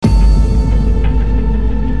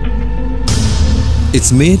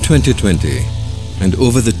It's May 2020, and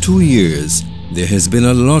over the 2 years, there has been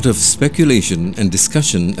a lot of speculation and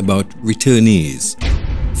discussion about returnees,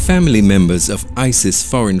 family members of ISIS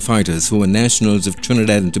foreign fighters who are nationals of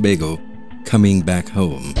Trinidad and Tobago coming back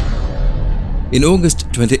home. In August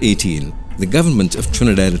 2018, the government of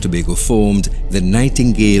Trinidad and Tobago formed the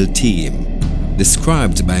Nightingale Team,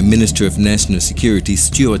 described by Minister of National Security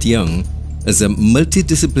Stuart Young as a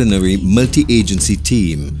multidisciplinary, multi-agency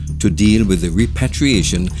team to deal with the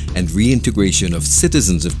repatriation and reintegration of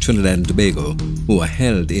citizens of Trinidad and Tobago who are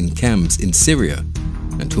held in camps in Syria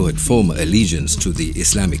and who had former allegiance to the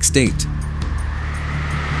Islamic State.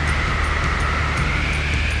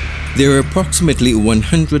 There are approximately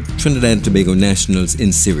 100 Trinidad and Tobago nationals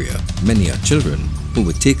in Syria. Many are children who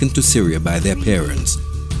were taken to Syria by their parents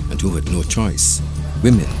and who had no choice.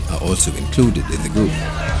 Women are also included in the group.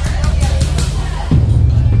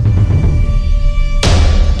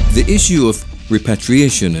 The issue of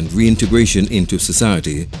repatriation and reintegration into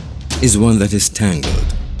society is one that is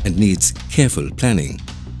tangled and needs careful planning.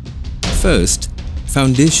 First,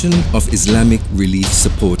 Foundation of Islamic Relief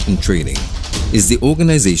Support and Training is the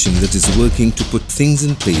organization that is working to put things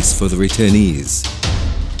in place for the returnees.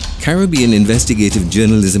 Caribbean Investigative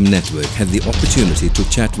Journalism Network had the opportunity to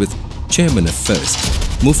chat with Chairman of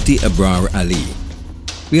FIRST, Mufti Abrar Ali.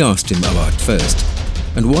 We asked him about FIRST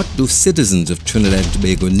and what do citizens of Trinidad and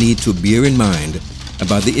Tobago need to bear in mind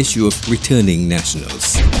about the issue of returning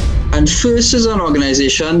nationals. And FIRST is an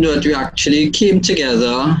organization that we actually came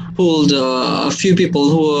together, pulled a few people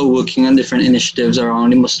who are working on different initiatives around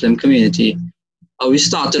the Muslim community. We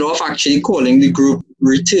started off actually calling the group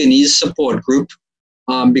Returnees Support Group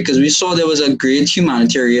because we saw there was a great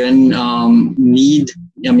humanitarian need.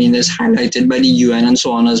 I mean, it's highlighted by the UN and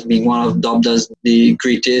so on as being dubbed as the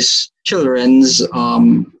greatest children's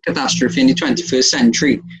catastrophe in the 21st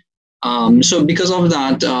century. So because of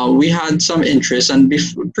that, we had some interest, and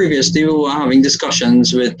previously we were having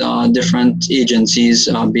discussions with different agencies,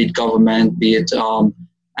 be it government, be it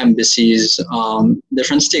embassies,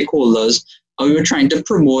 different stakeholders. We were trying to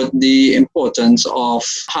promote the importance of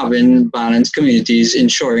having balanced communities,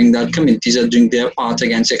 ensuring that communities are doing their part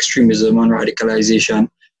against extremism and radicalization.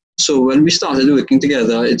 So when we started working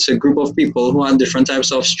together, it's a group of people who had different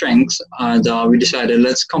types of strengths, and we decided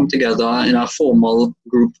let's come together in a formal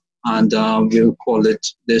group, and we'll call it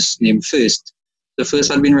this name FIRST. The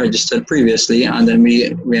FIRST had been registered previously, and then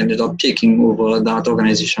we ended up taking over that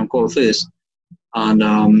organization called FIRST. And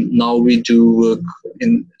now we do work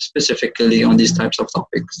specifically on these types of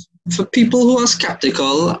topics. For people who are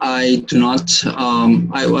skeptical, I do not,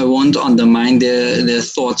 I won't undermine their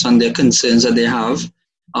thoughts and their concerns that they have.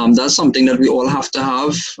 That's something that we all have to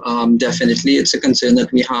have. Definitely, it's a concern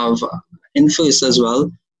that we have in FIRST as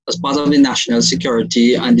well. As part of the national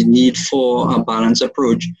security and the need for a balanced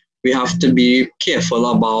approach, we have to be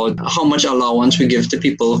careful about how much allowance we give to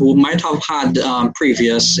people who might have had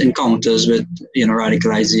previous encounters with,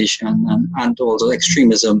 radicalization and also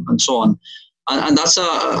extremism and so on. And that's an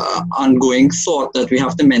ongoing thought that we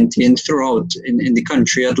have to maintain throughout in the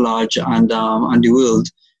country at large and the world.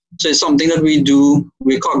 So it's something that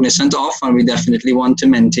we're cognizant of, and we definitely want to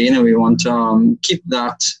maintain, and we want to keep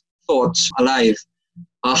that thought alive.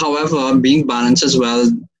 However, being balanced as well,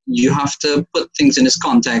 you have to put things in its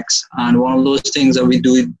context. And one of those things that we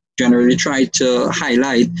do generally try to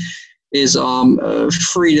highlight is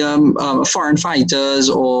freedom, foreign fighters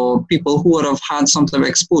or people who would have had some type of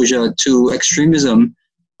exposure to extremism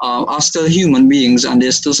are still human beings, and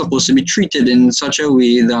they're still supposed to be treated in such a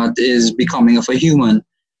way that is becoming of a human.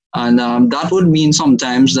 And that would mean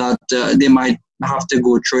sometimes that they might have to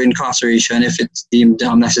go through incarceration if it's deemed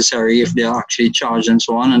necessary, if they're actually charged and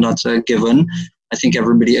so on, and that's a given. I think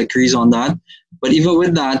everybody agrees on that. But even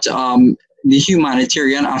with that, the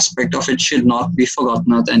humanitarian aspect of it should not be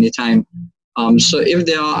forgotten at any time. So if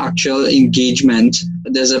there are actual engagement,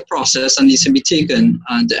 there's a process that needs to be taken,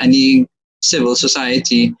 and any civil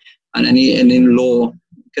society and any law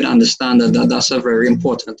can understand that that's a very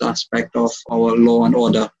important aspect of our law and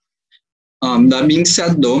order. That being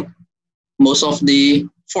said, though, most of the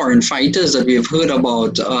foreign fighters that we've heard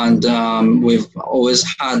about and we've always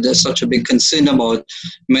had such a big concern about,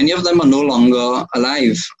 many of them are no longer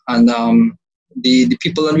alive. And the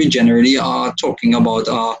people that we generally are talking about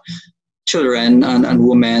are children and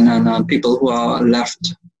women and people who are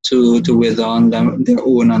left to wither on their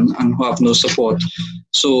own and who have no support.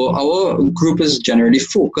 So our group is generally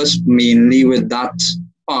focused mainly with that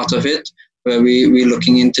part of it, where we're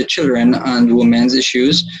looking into children and women's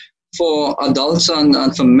issues. For adults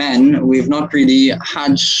and for men, we've not really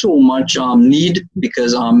had so much need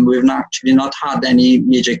because we've actually not had any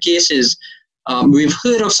major cases We've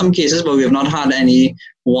heard of some cases, but we have not had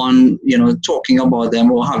anyone, talking about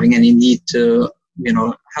them or having any need to,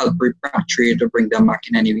 help repatriate or bring them back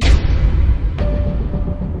in any way.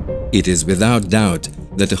 It is without doubt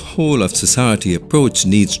that a whole of society approach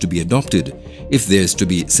needs to be adopted if there is to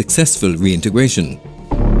be successful reintegration.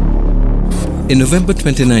 In November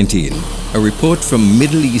 2019, a report from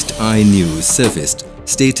Middle East Eye News surfaced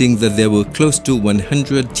stating that there were close to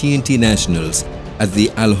 100 TNT nationals at the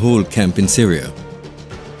Al-Hol camp in Syria.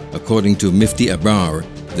 According to Mifti Abrar,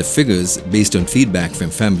 the figures, based on feedback from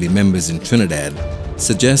family members in Trinidad,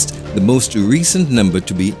 suggest the most recent number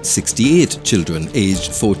to be 68 children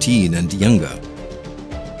aged 14 and younger.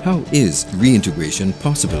 How is reintegration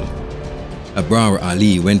possible? Abrar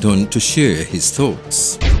Ali went on to share his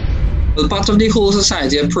thoughts. Well, part of the whole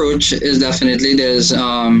society approach is definitely there's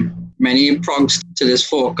many prongs to this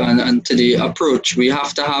fork and to the approach. We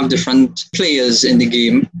have to have different players in the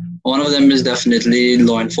game. One of them is definitely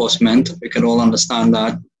law enforcement. We can all understand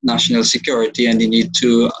that. National security and the need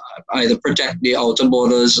to either protect the outer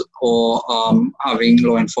borders or having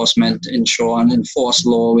law enforcement ensure and enforce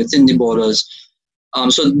law within the borders.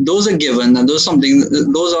 So those are given, and those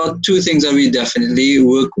are two things that we definitely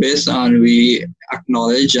work with and we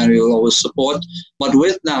acknowledge and we will always support. But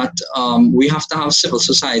with that, we have to have civil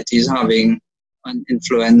societies having an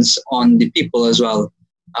influence on the people as well.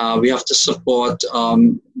 We have to support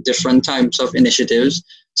different types of initiatives.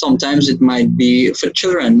 Sometimes it might be for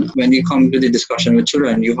children. When you come to the discussion with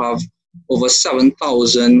children, you have over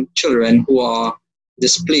 7,000 children who are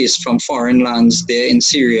displaced from foreign lands there in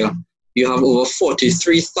Syria. You have over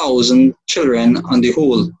 43,000 children on the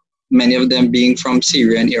whole, many of them being from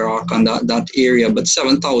Syria and Iraq and that area, but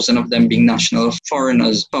 7,000 of them being national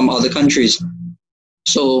foreigners from other countries.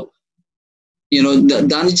 So,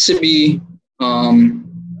 that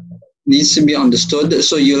needs to be understood.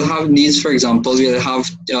 So you'll have needs, for example, you'll have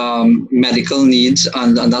medical needs,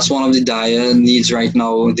 and that's one of the dire needs right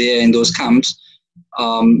now there in those camps.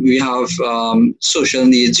 We have social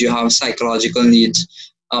needs, you have psychological needs.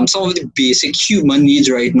 Some of the basic human needs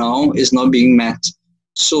right now is not being met.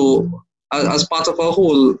 So as part of our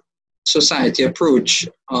whole society approach,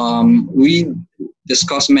 we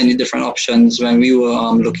discussed many different options when we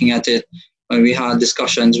were looking at it, when we had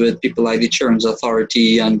discussions with people like the Children's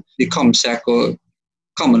Authority and the ComSec or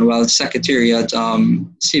Commonwealth Secretariat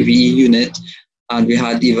CVE unit, and we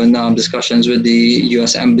had even discussions with the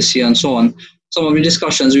US Embassy and so on. Some of the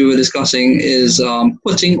discussions we were discussing is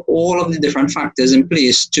putting all of the different factors in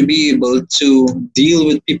place to be able to deal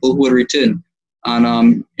with people who will return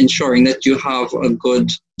and ensuring that you have a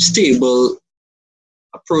good, stable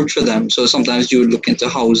approach for them. So sometimes you would look into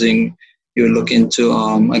housing, you would look into,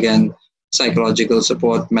 again, psychological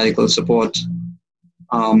support, medical support,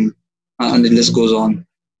 and the list goes on.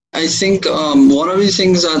 I think one of the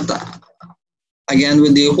things that, again,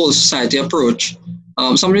 with the whole society approach,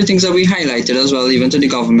 some of the things that we highlighted as well, even to the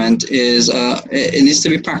government, is it needs to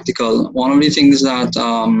be practical. One of the things that,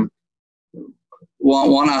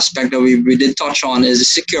 one aspect that we did touch on is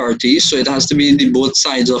security. So it has to be the both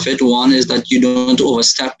sides of it. One is that you don't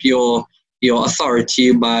overstep your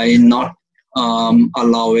authority by not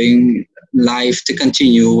allowing life to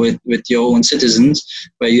continue with your own citizens,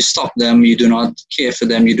 where you stop them, you do not care for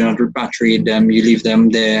them, you do not repatriate them, you leave them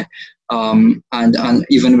there. And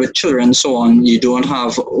even with children and so on, you don't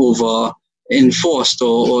have over enforced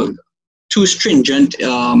or too stringent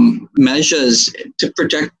measures to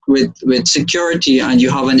protect with security, and you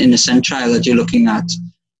have an innocent child that you're looking at.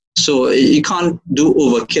 So you can't do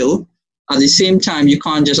overkill. At the same time, you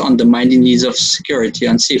can't just undermine the needs of security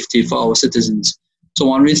and safety for our citizens. So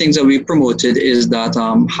one of the things that we promoted is that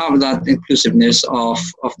have that inclusiveness of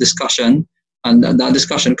discussion. And that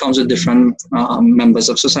discussion comes with different members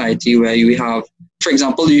of society, where we have, for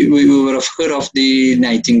example, we would have heard of the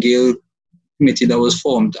Nightingale committee that was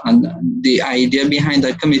formed. And the idea behind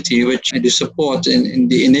that committee, which I do support in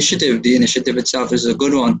the initiative itself is a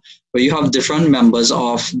good one, where you have different members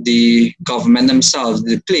of the government themselves,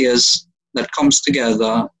 the players that comes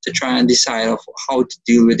together to try and decide of how to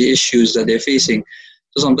deal with the issues that they're facing.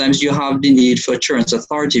 So sometimes you have the need for Children's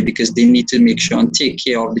Authority because they need to make sure and take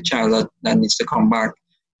care of the child that needs to come back.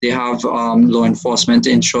 They have law enforcement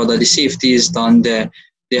to ensure that the safety is done there.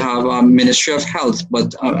 They have Ministry of Health,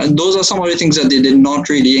 but and those are some of the things that they did not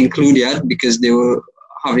really include yet because they were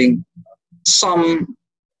having some,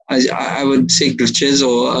 I would say, glitches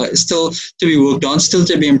or still to be worked on, still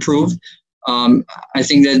to be improved. I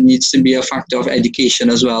think that needs to be a factor of education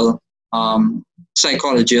as well,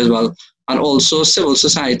 psychology as well, and also civil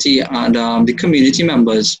society and the community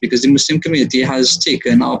members, because the Muslim community has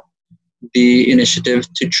taken up the initiative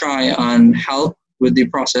to try and help with the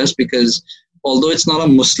process, because although it's not a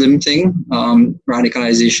Muslim thing,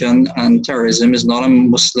 radicalization and terrorism is not a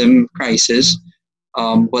Muslim crisis,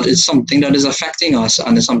 but it's something that is affecting us,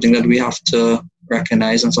 and it's something that we have to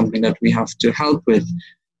recognize and something that we have to help with,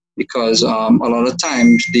 because a lot of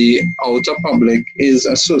times the outer public is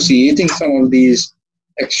associating some of these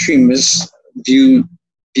extremist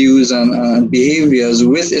views and behaviors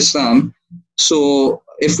with Islam. So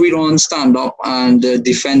if we don't stand up and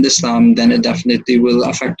defend Islam, then it definitely will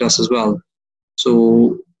affect us as well.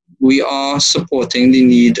 So we are supporting the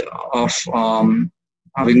need of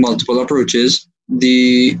having multiple approaches.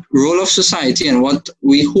 The role of society and what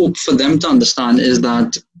we hope for them to understand is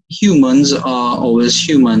that humans are always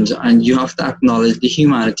humans, and you have to acknowledge the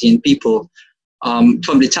humanity in people.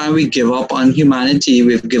 From the time we give up on humanity,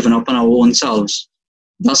 we've given up on our own selves.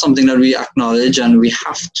 That's something that we acknowledge, and we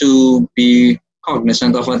have to be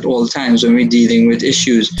cognizant of at all times when we're dealing with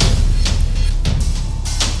issues.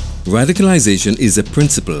 Radicalization is a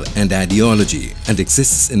principle and ideology and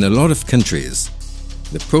exists in a lot of countries.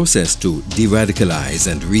 The process to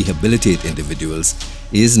de-radicalize and rehabilitate individuals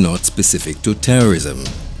is not specific to terrorism.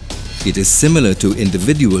 It is similar to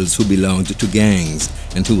individuals who belonged to gangs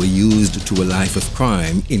and who were used to a life of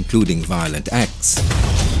crime, including violent acts.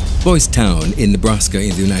 Boys Town in Nebraska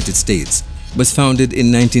in the United States was founded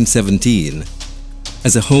in 1917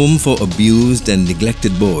 as a home for abused and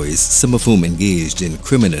neglected boys, some of whom engaged in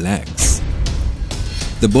criminal acts.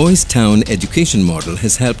 The Boys Town education model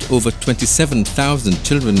has helped over 27,000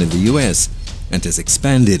 children in the US and has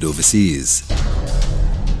expanded overseas.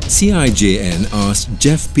 CIJN asked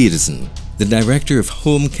Jeff Peterson, the director of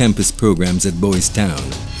home campus programs at Boys Town,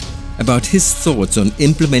 about his thoughts on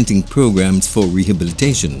implementing programs for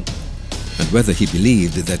rehabilitation and whether he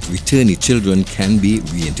believed that returnee children can be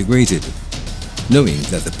reintegrated, knowing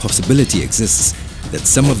that the possibility exists that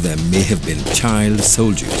some of them may have been child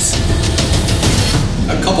soldiers.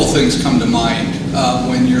 A couple things come to mind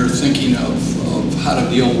when you're thinking of how to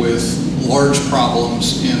deal with large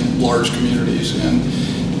problems in large communities. And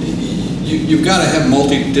you've got to have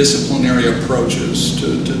multidisciplinary approaches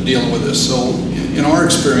to dealing with this. So in our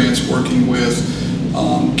experience working with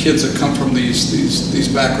kids that come from these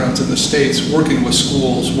backgrounds in the States, working with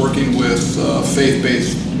schools, working with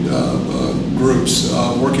faith-based groups,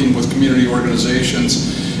 working with community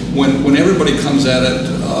organizations, when everybody comes at it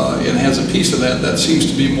and has a piece of that seems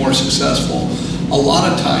to be more successful. A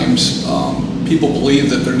lot of times people believe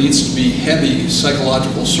that there needs to be heavy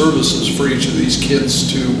psychological services for each of these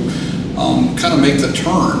kids to kind of make the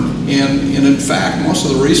turn. And in fact, most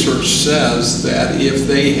of the research says that if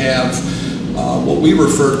they have what we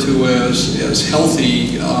refer to as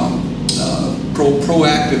healthy,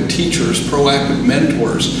 proactive teachers, proactive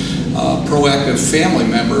mentors, proactive family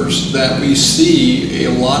members, that we see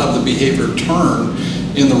a lot of the behavior turn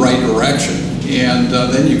in the right direction. And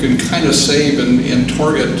then you can kind of save and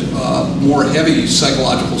target more heavy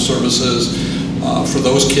psychological services for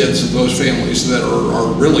those kids and those families that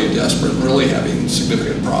are really desperate and really having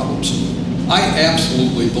significant problems. I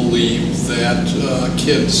absolutely believe that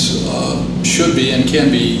kids should be and can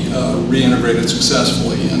be reintegrated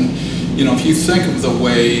successfully. And you know, if you think of the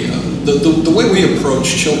way the way we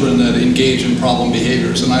approach children that engage in problem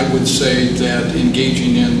behaviors, and I would say that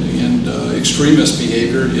engaging in extremist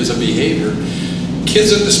behavior is a behavior. Kids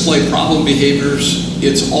that display problem behaviors,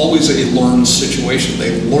 it's always a learned situation.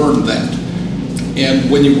 They learn that. And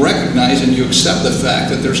when you recognize and you accept the fact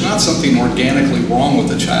that there's not something organically wrong with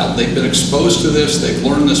the child, they've been exposed to this, they've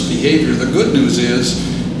learned this behavior, the good news is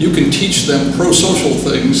you can teach them pro-social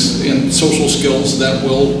things and social skills that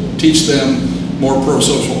will teach them more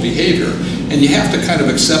pro-social behavior. And you have to kind of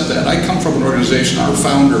accept that. I come from an organization, our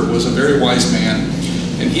founder was a very wise man,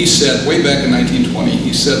 and he said, way back in 1920,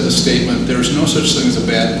 he said the statement, there's no such thing as a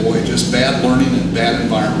bad boy, just bad learning and bad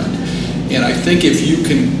environment. And I think if you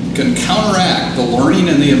can counteract the learning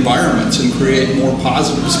and the environments and create more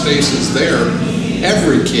positive spaces there,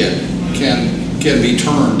 every kid can be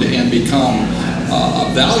turned and become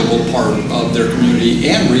a valuable part of their community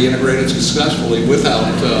and reintegrated successfully without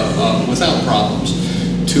problems.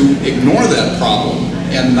 To ignore that problem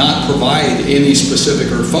and not provide any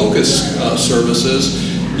specific or focused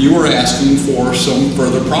services, you are asking for some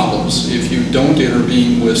further problems. If you don't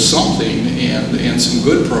intervene with something and some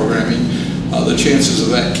good programming, the chances of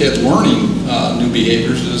that kid learning new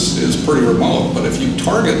behaviors is pretty remote. But if you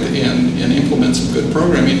target and implement some good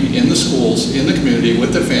programming in the schools, in the community,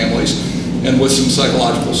 with the families, and with some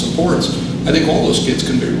psychological supports, I think all those kids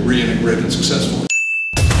can be reintegrated successfully.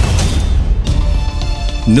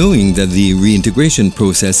 Knowing that the reintegration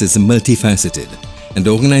process is multifaceted and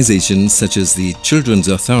organizations such as the Children's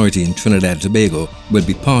Authority in Trinidad and Tobago will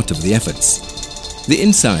be part of the efforts. The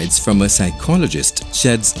insights from a psychologist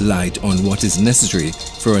sheds light on what is necessary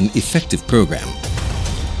for an effective program.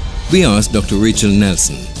 We asked Dr. Rachel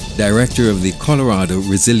Nelson, Director of the Colorado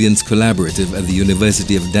Resilience Collaborative at the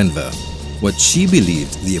University of Denver, what she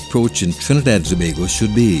believed the approach in Trinidad and Tobago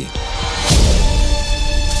should be.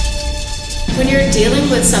 When you're dealing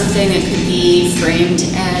with something that could be framed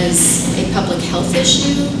as a public health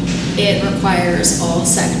issue, it requires all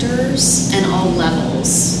sectors and all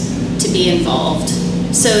levels to be involved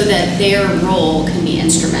so that their role can be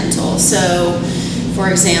instrumental. So,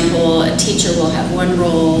 for example, a teacher will have one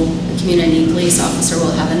role, a community police officer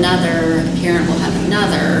will have another, a parent will have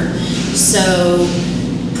another. So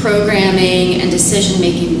programming and decision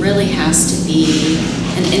making really has to be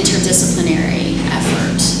an interdisciplinary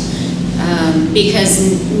effort.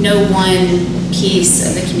 Because no one piece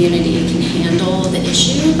of the community can handle the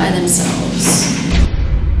issue by themselves.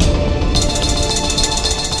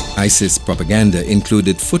 ISIS propaganda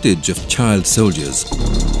included footage of child soldiers,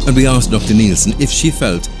 and we asked Dr. Nielsen if she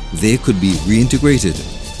felt they could be reintegrated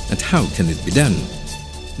and how can it be done.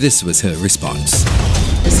 This was her response.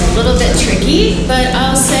 It's a little bit tricky, but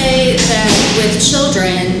I'll say that with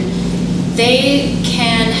children, they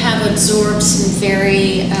can have absorbed some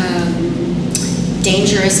very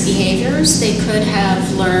dangerous behaviors. They could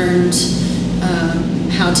have learned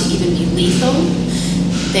how to even be lethal.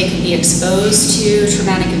 They could be exposed to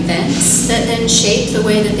traumatic events that then shape the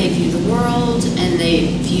way that they view the world and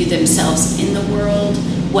they view themselves in the world,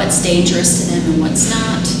 what's dangerous to them and what's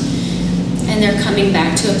not. And they're coming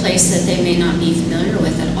back to a place that they may not be familiar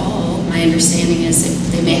with at all. My understanding is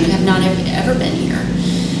that they may have not ever been here.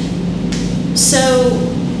 So,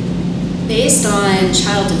 based on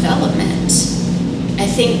child development, I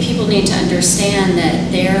think people need to understand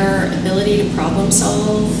that their ability to problem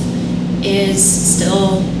solve is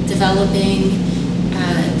still developing.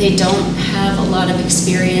 They don't have a lot of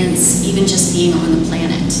experience even just being on the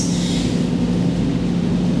planet.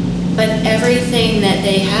 But everything that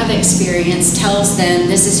they have experienced tells them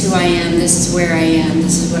this is who I am, this is where I am,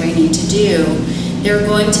 this is what I need to do. They're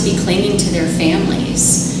going to be clinging to their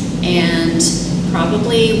families and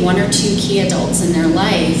probably one or two key adults in their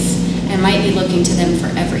life and might be looking to them for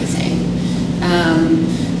everything.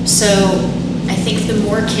 So I think the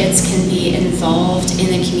more kids can be involved in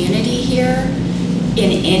the community here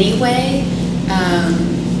in any way,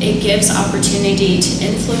 it gives opportunity to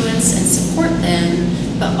influence and support them,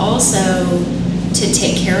 but also to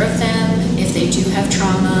take care of them if they do have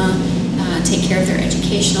trauma, take care of their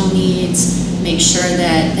educational needs, make sure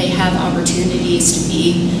that they have opportunities to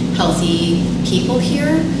be healthy people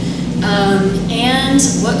here. And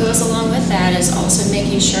what goes along with that is also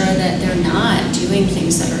making sure that they're not doing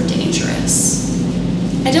things that are dangerous.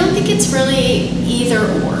 I don't think it's really either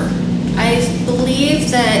or. I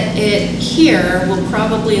believe that it here will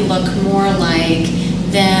probably look more like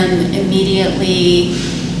them immediately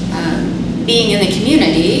being in the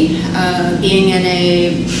community, being in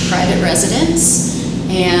a private residence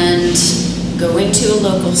and going to a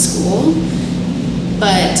local school,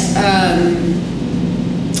 but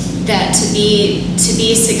that to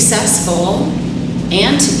be successful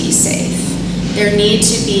and to be safe, there need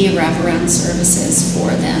to be wraparound services for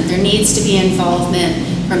them. There needs to be involvement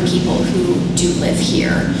from people who do live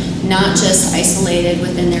here, not just isolated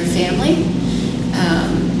within their family,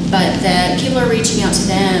 but that people are reaching out to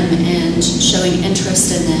them and showing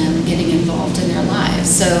interest in them, getting involved in their lives.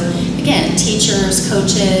 So again, teachers,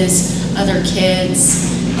 coaches, other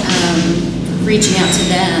kids, reaching out to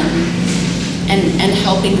them and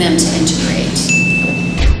helping them to integrate.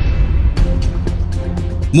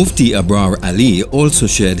 Mufti Abrar Ali also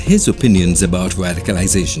shared his opinions about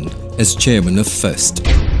radicalization as chairman of FIRST.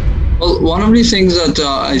 Well, one of the things that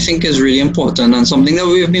I think is really important and something that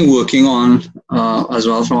we've been working on as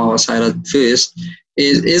well from our side at FIRST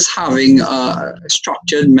is having a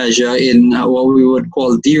structured measure in what we would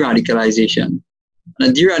call de-radicalization.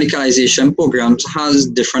 De-radicalization programs has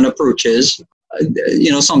different approaches.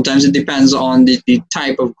 Sometimes it depends on the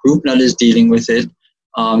type of group that is dealing with it,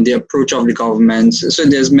 the approach of the government. So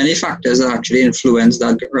there's many factors that actually influence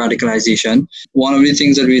that radicalization. One of the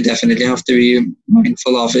things that we definitely have to be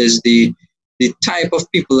mindful of is the type of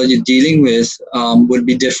people that you're dealing with would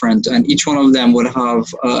be different, and each one of them would have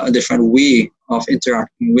a different way of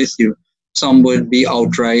interacting with you. Some would be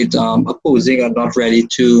outright opposing and not ready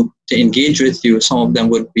to engage with you. Some of them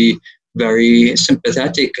would be very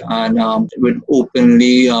sympathetic and would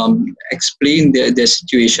openly explain their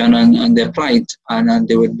situation and their plight, and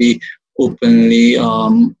they would be openly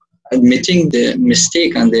admitting their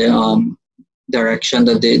mistake and direction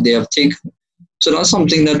that they have taken. So that's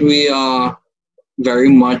something that we are very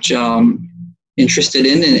much interested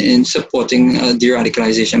in supporting the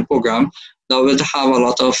radicalization program. That would have a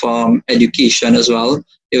lot of education as well.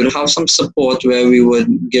 It would have some support where we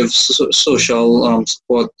would give social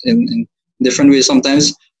support in different ways.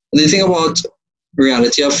 Sometimes the thing about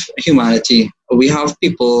reality of humanity, we have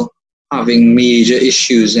people having major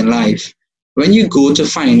issues in life. When you go to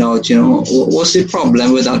find out, what's the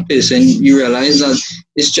problem with that person, you realize that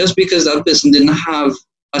it's just because that person didn't have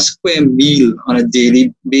a square meal on a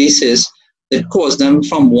daily basis that caused them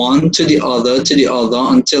from one to the other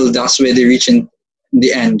until that's where they reach in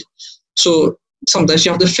the end. So sometimes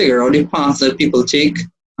you have to figure out the path that people take,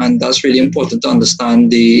 and that's really important to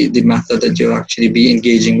understand the method that you'll actually be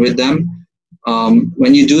engaging with them.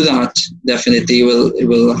 When you do that, definitely it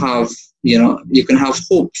will have, you can have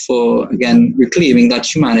hope for, again, reclaiming that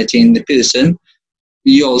humanity in the person.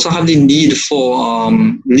 You also have the need for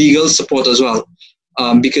legal support as well.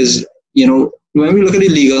 Because, when we look at the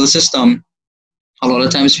legal system, a lot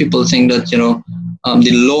of times people think that,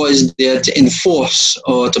 the law is there to enforce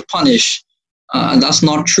or to punish. And that's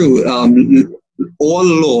not true. All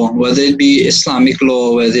law, whether it be Islamic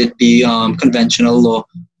law, whether it be conventional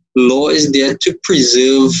law is there to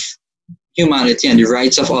preserve humanity and the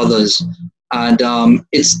rights of others. And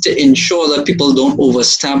it's to ensure that people don't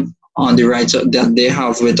overstep on the rights that they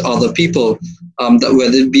have with other people, that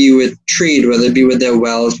whether it be with trade, whether it be with their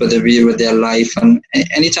wealth, whether it be with their life, and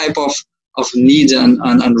any type of needs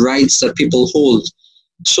and rights that people hold.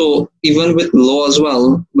 So even with law as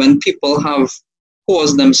well, when people have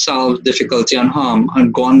caused themselves difficulty and harm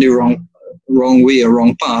and gone the wrong way or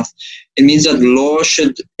wrong path, it means that law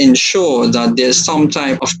should ensure that there's some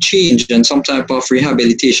type of change and some type of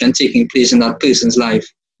rehabilitation taking place in that person's life.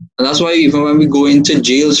 And that's why even when we go into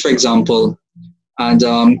jails, for example,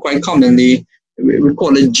 and quite commonly we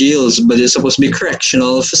call it jails, but it's supposed to be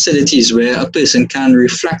correctional facilities where a person can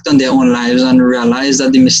reflect on their own lives and realize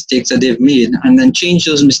that the mistakes that they've made and then change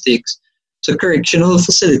those mistakes. So correctional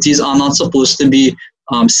facilities are not supposed to be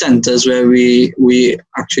centers where we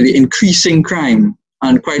actually increasing crime.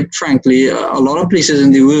 And quite frankly, a lot of places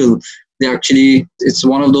in the world, it's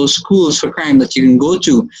one of those schools for crime that you can go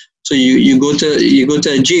to. So you go to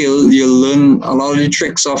a jail, you'll learn a lot of the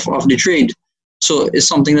tricks of the trade. So it's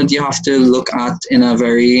something that you have to look at in a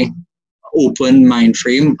very open mind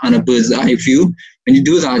frame and a bird's eye view. When you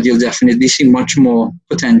do that, you'll definitely see much more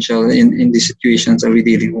potential in the situations that we're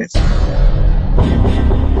dealing with.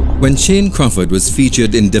 When Shane Crawford was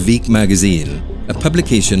featured in Daviq magazine, a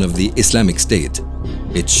publication of the Islamic State,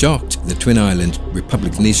 it shocked the Twin Island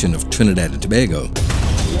Republic nation of Trinidad and Tobago.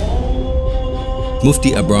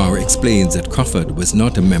 Mufti Abrar explains that Crawford was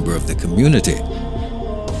not a member of the community.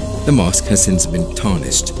 The mosque has since been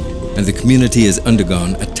tarnished, and the community has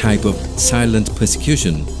undergone a type of silent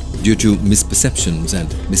persecution due to misperceptions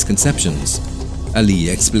and misconceptions. Ali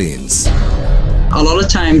explains. A lot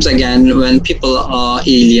of times, again, when people are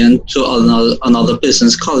alien to another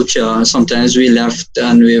person's culture, sometimes we're left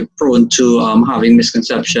and we're prone to having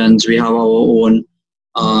misconceptions. We have our own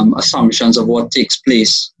assumptions of what takes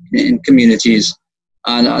place in communities.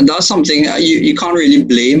 And that's something you can't really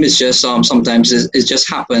blame. It's just sometimes it just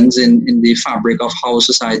happens in the fabric of how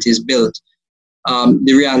society is built.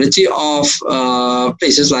 The reality of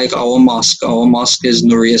places like our mosque is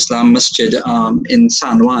Nuri Islam Masjid in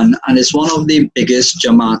San Juan, and it's one of the biggest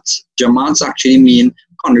jamaats. Jamaats actually mean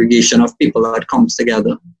congregation of people that comes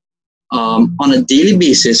together. On a daily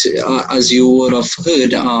basis, as you would have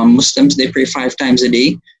heard, Muslims, they pray 5 times a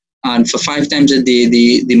day. And for 5 times a day,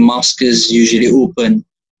 the mosque is usually open,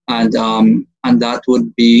 and that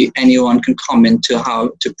would be anyone can come in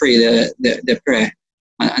to pray their prayer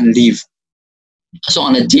and leave. So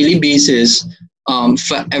on a daily basis,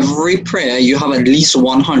 for every prayer, you have at least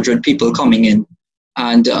 100 people coming in.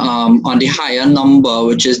 And on the higher number,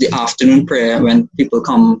 which is the afternoon prayer, when people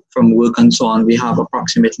come from work and so on, we have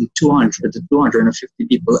approximately 200 to 250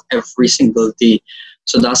 people every single day.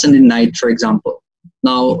 So that's in the night, for example.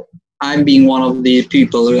 Now, I'm being one of the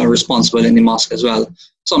people who are responsible in the mosque as well.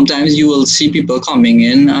 Sometimes you will see people coming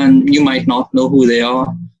in and you might not know who they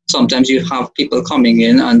are. Sometimes you have people coming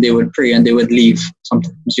in and they would pray and they would leave.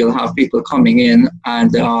 Sometimes you'll have people coming in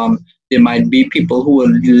and there might be people who are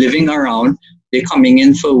living around. They're coming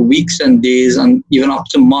in for weeks and days and even up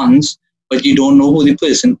to months, but you don't know who the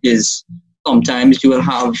person is. Sometimes you will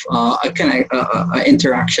have an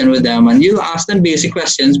interaction with them and you'll ask them basic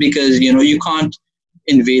questions because you can't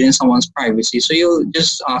invade in someone's privacy. So you'll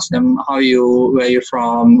just ask them where you're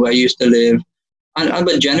from, where you used to live.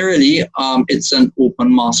 But generally, it's an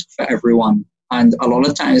open mosque for everyone. And a lot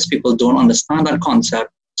of times people don't understand that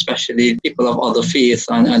concept, especially people of other faith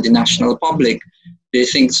and the national public. They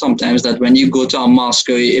think sometimes that when you go to a mosque,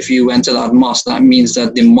 or if you went to that mosque, that means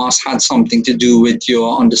that the mosque had something to do with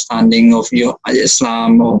your understanding of your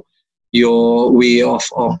Islam or your way of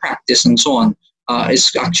practice and so on.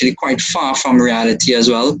 It's actually quite far from reality as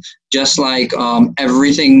well. Just like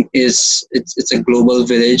everything it's a global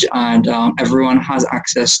village, and everyone has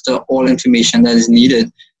access to all information that is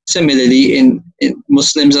needed. Similarly, in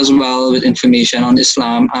Muslims as well, with information on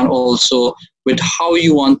Islam and also with how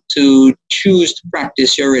you want to choose to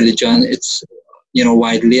practice your religion, it's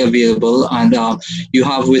widely available, and you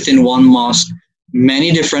have within one mosque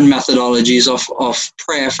many different methodologies of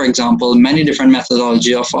prayer, for example, many different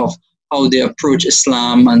methodology of how they approach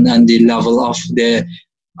Islam and the level of their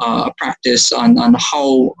practice and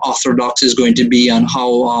how orthodox is going to be and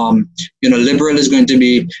how liberal is going to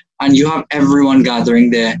be, and you have everyone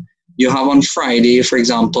gathering there. You have on Friday, for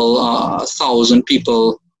example, 1,000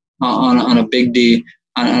 people on a big day,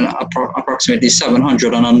 and approximately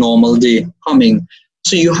 700 on a normal day coming.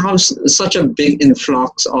 So you have such a big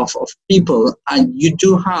influx of people, and you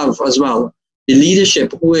do have as well the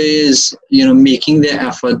leadership who is making their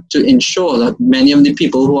effort to ensure that many of the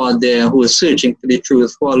people who are there, who are searching for the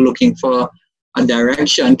truth, who are looking for a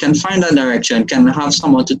direction, can find a direction, can have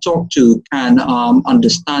someone to talk to, can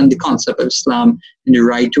understand the concept of Islam in the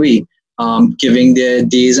right way, giving their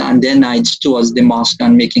days and their nights towards the mosque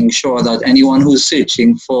and making sure that anyone who's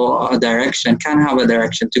searching for a direction can have a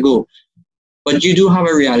direction to go. But you do have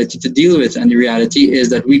a reality to deal with, and the reality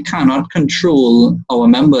is that we cannot control our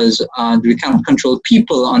members, and we cannot control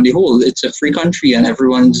people on the whole. It's a free country, and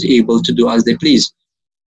everyone's able to do as they please.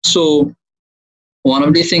 So one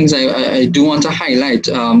of the things I do want to highlight,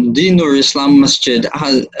 the Nur Islam Masjid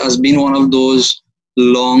has been one of those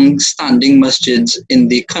long-standing masjids in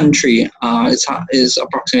the country. It is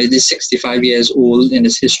approximately 65 years old in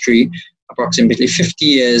its history. Approximately 50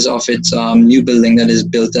 years of its new building that is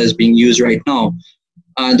built that is being used right now.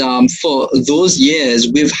 And for those years,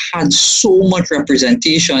 we've had so much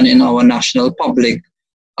representation in our national public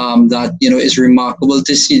that is remarkable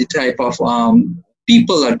to see the type of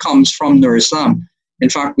people that comes from Nur Islam. In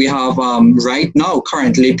fact, we have right now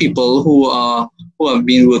currently people who have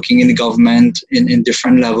been working in the government in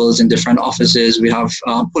different levels, in different offices. We have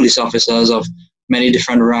police officers of many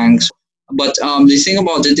different ranks. But the thing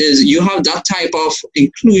about it is you have that type of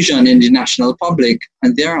inclusion in the national public,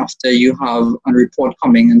 and thereafter you have a report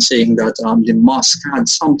coming and saying that the mosque had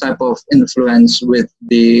some type of influence with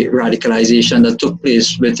the radicalization that took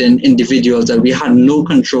place within individuals that we had no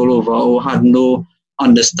control over or had no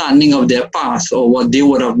understanding of their path or what they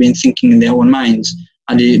would have been thinking in their own minds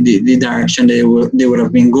and the direction they would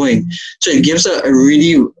have been going. So it gives a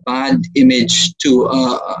really bad image to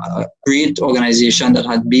a great organization that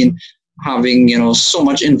had been having so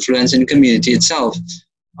much influence in the community itself.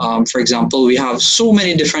 For example, we have so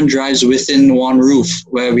many different drives within one roof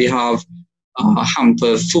where we have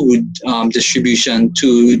hamper food distribution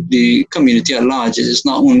to the community at large. It's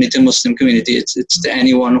not only to Muslim community, it's to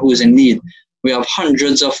anyone who is in need. We have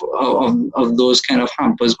hundreds of those kind of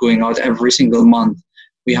hampers going out every single month.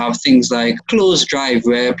 We have things like clothes drive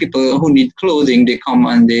where people who need clothing, they come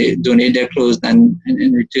and they donate their clothes, and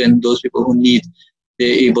in return, those people who need, they're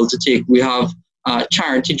able to take. We have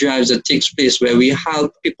charity drives that takes place where we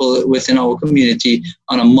help people within our community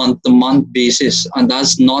on a month-to-month basis, and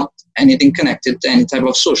that's not anything connected to any type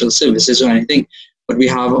of social services or anything, but we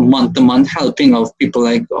have a month-to-month helping of people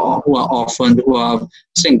like who are orphaned, who have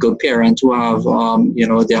single parents, who have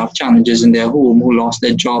they have challenges in their home, who lost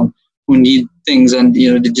their job, who need things, and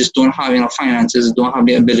they just don't have enough finances, don't have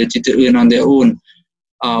the ability to earn on their own.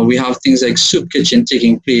 We have things like soup kitchen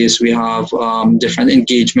taking place. We have different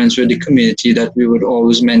engagements with the community that we would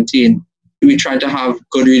always maintain. We try to have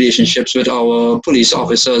good relationships with our police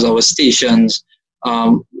officers, our stations.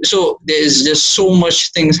 So there's just so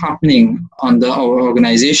much things happening under our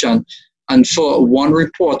organization. And for one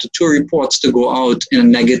report or two reports to go out in a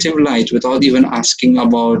negative light without even asking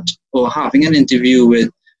about or having an interview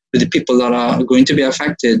with the people that are going to be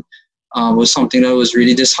affected was something that was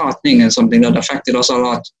really disheartening and something that affected us a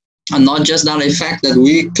lot. And not just that effect that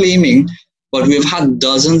we're claiming, but we've had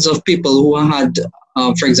dozens of people who had,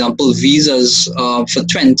 for example, visas for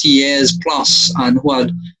 20 years plus, and who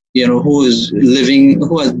had,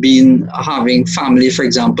 who had been having family, for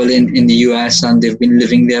example, in the US, and they've been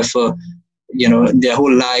living there for, their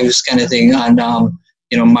whole lives kind of thing, and,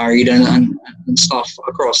 married and stuff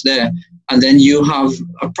across there. And then you have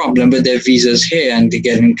a problem with their visas here and they're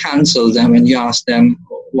getting cancelled. And when you ask them,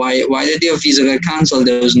 why did your visa get cancelled?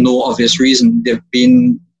 There was no obvious reason. They've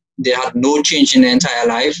been they had no change in their entire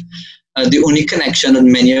life. The only connection that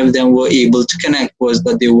many of them were able to connect was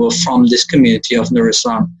that they were from this community of Nur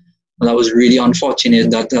Islam. And that was really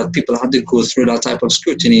unfortunate that people had to go through that type of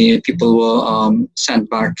scrutiny. People were sent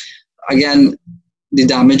back. Again, the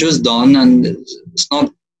damage was done, and it's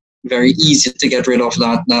not very easy to get rid of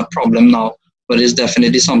that problem now, but it's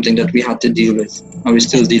definitely something that we had to deal with, and we're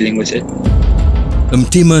still dealing with it.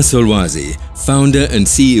 Mtima Solwazi, founder and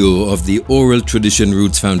CEO of the Oral Tradition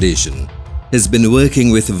Roots Foundation, has been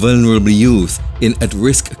working with vulnerable youth in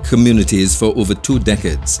at-risk communities for over 2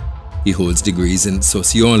 decades. He holds degrees in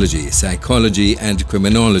sociology, psychology, and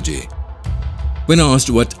criminology. When asked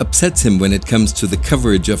what upsets him when it comes to the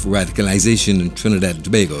coverage of radicalization in Trinidad and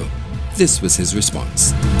Tobago, this was his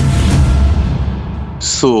response.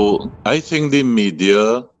 So I think the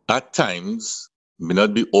media at times, may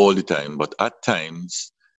not be all the time, but at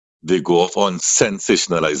times they go off on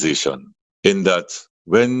sensationalization, in that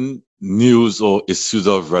when news or issues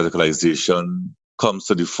of radicalization comes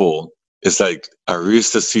to the fore, it's like a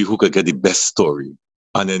race to see who could get the best story.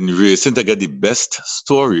 And in racing to get the best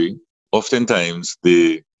story, oftentimes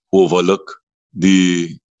they overlook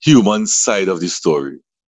the human side of the story.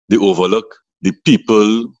 They overlook the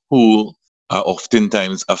people who are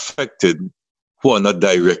oftentimes affected, who are not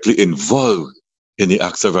directly involved in the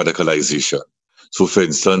acts of radicalization. So for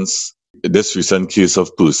instance, this recent case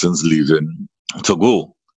of persons leaving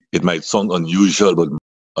Togo, it might sound unusual, but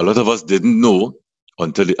a lot of us didn't know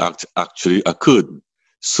until the act actually occurred.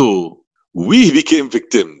 So we became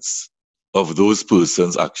victims of those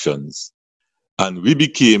persons' actions, and we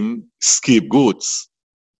became scapegoats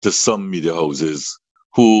to some media houses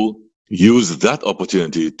who used that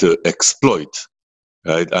opportunity to exploit,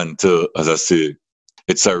 right? And to, as I say,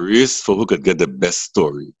 it's a race for who could get the best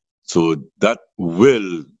story. So that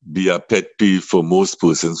will be a pet peeve for most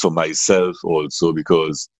persons, for myself also,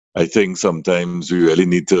 because I think sometimes we really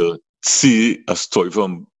need to see a story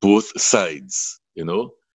from both sides, you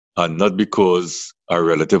know, and not because a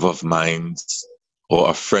relative of mine or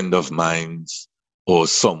a friend of mine or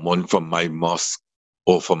someone from my mosque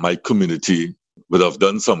or from my community would have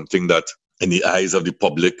done something that in the eyes of the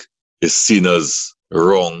public is seen as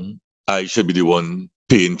wrong. I should be the one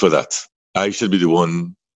paying for that. I should be the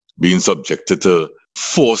one being subjected to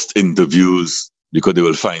forced interviews because they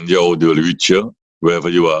will find you out, they will reach you wherever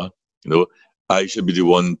you are. You know, I should be the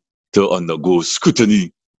one to undergo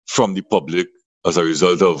scrutiny from the public as a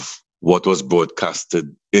result of what was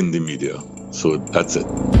broadcasted in the media. So that's it.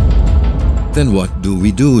 Then what do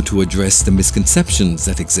we do to address the misconceptions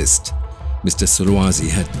that exist? Mr. Solwazi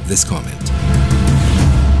had this comment.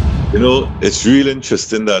 You know, it's really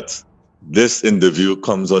interesting that this interview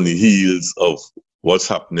comes on the heels of what's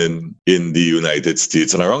happening in the United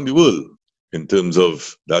States and around the world in terms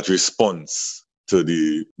of that response to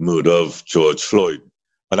the murder of George Floyd.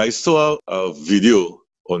 And I saw a video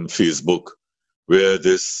on Facebook where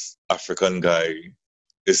this African guy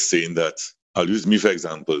is saying that, I'll use me for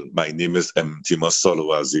example, my name is Mtima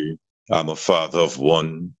Solwazi. I'm a father of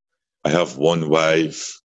one. I have one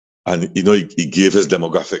wife. And, you know, he gave his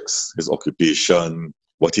demographics, his occupation,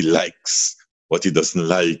 what he likes, what he doesn't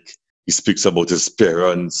like. He speaks about his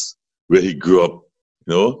parents, where he grew up,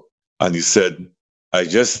 you know, and he said, I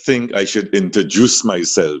just think I should introduce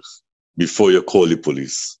myself before you call the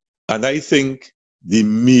police. And I think the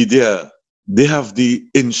media, they have the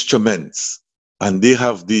instruments and they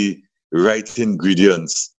have the right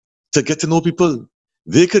ingredients to get to know people.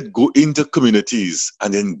 They could go into communities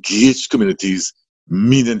and engage communities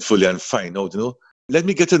meaningfully and find out, you know, let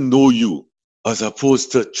me get to know you, as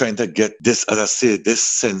opposed to trying to get this, as I say, this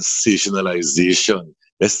sensationalization,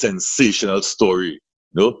 this sensational story,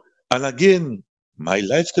 you know. And again, my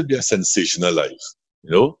life could be a sensational life,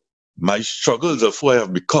 you know. My struggles of who I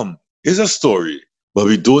have become is a story, but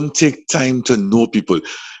we don't take time to know people.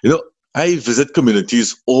 You know, I visit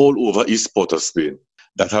communities all over East Port of Spain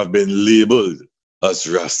that have been labeled as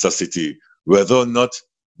Rasta City, whether or not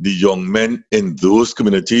the young men in those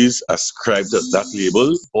communities ascribe that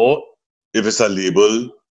label, or if it's a label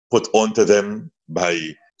put onto them by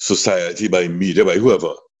society, by media, by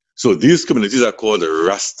whoever. So these communities are called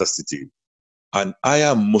Rasta City. And I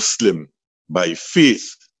am Muslim by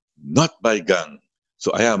faith, not by gang.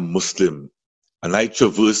 So I am Muslim. And I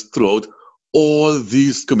traverse throughout all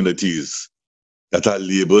these communities that are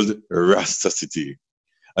labeled Rasta City.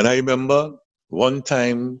 And I remember one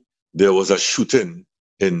time there was a shooting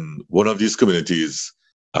in one of these communities,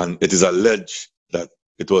 and it is alleged that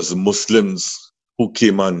it was Muslims who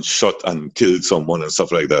came and shot and killed someone and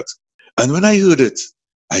stuff like that. And when I heard it,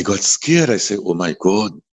 I got scared. I said, oh my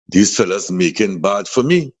God, these fellas making bad for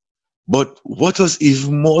me. But what was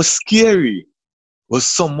even more scary was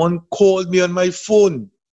someone called me on my phone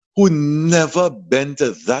who never been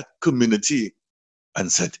to that community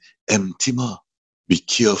and said, Mtima, be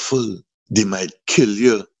careful. They might kill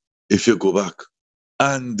you if you go back.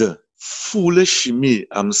 And foolish me,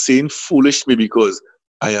 I'm saying foolish me because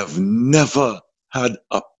I have never had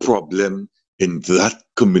a problem in that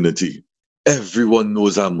community. Everyone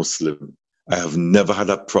knows I'm Muslim. I have never had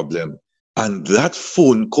a problem. And that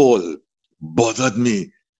phone call bothered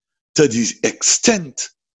me to the extent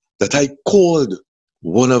that I called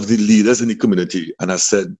one of the leaders in the community and I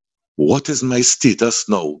said, what is my status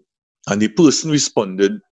now? And the person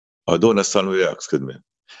responded, I don't understand what you're asking me.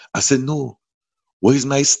 I said, no, what is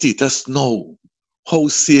my status now? How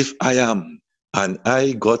safe I am? And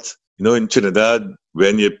I got, in Trinidad,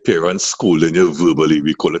 when your parents scold you verbally,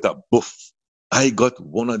 we call it a buff. I got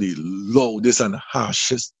one of the loudest and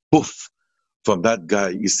harshest buff from that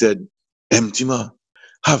guy. He said, Mtima,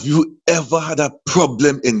 have you ever had a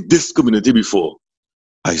problem in this community before?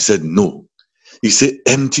 I said, no. He said,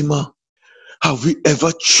 Mtima, have we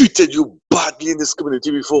ever treated you badly in this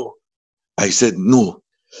community before? I said, no.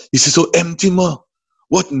 He said, so Mtima,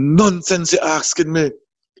 what nonsense you're asking me?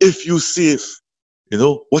 If you safe,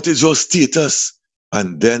 what is your status?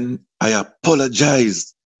 And then I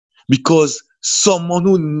apologized because someone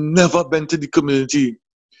who never been to the community,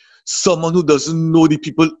 someone who doesn't know the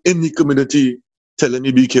people in the community, telling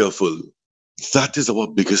me be careful. That is our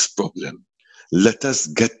biggest problem. Let us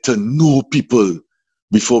get to know people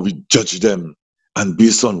before we judge them. And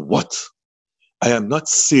based on what? I'm not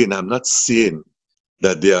saying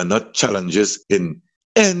that there are not challenges in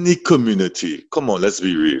any community. Come on, let's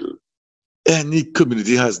be real. Any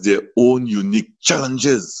community has their own unique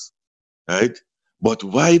challenges, right? But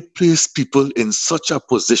why place people in such a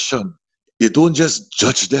position? You don't just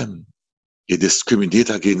judge them. You discriminate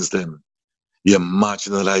against them. You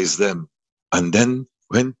marginalize them. And then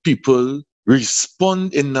when people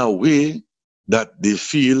respond in a way that they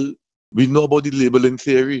feel, we know about the labeling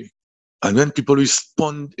theory. And when people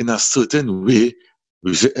respond in a certain way,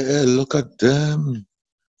 we say, hey, look at them.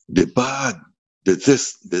 They're bad. They're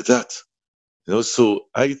this, they're that. So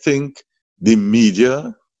I think the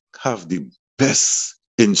media have the best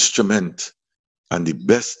instrument and the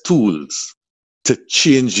best tools to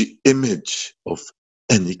change the image of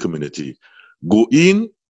any community. Go in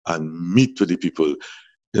and meet with the people.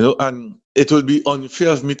 And it will be unfair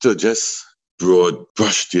of me to just broad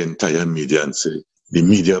brush the entire media and say, the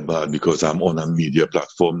media bad because I'm on a media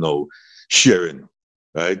platform now, sharing,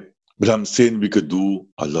 right? But I'm saying we could do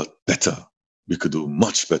a lot better. We could do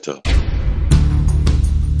much better.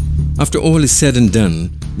 After all is said and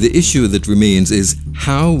done, the issue that remains is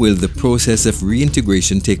how will the process of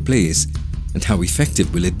reintegration take place and how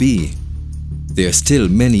effective will it be? There are still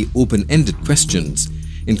many open-ended questions,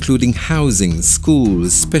 including housing,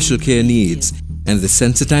 schools, special care needs, and the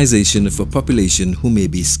sensitization of a population who may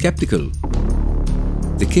be skeptical.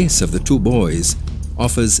 The case of the two boys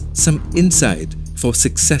offers some insight for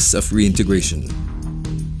success of reintegration.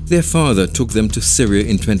 Their father took them to Syria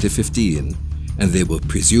in 2015, and they were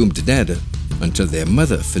presumed dead until their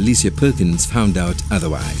mother, Felicia Perkins, found out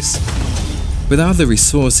otherwise. Without the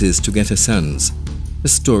resources to get her sons, the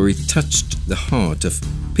story touched the heart of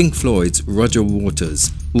Pink Floyd's Roger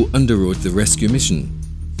Waters, who underwrote the rescue mission.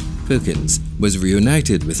 Perkins was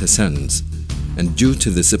reunited with her sons, and due to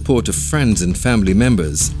the support of friends and family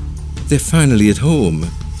members, they're finally at home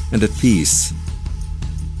and at peace.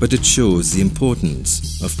 But it shows the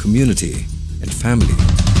importance of community and family.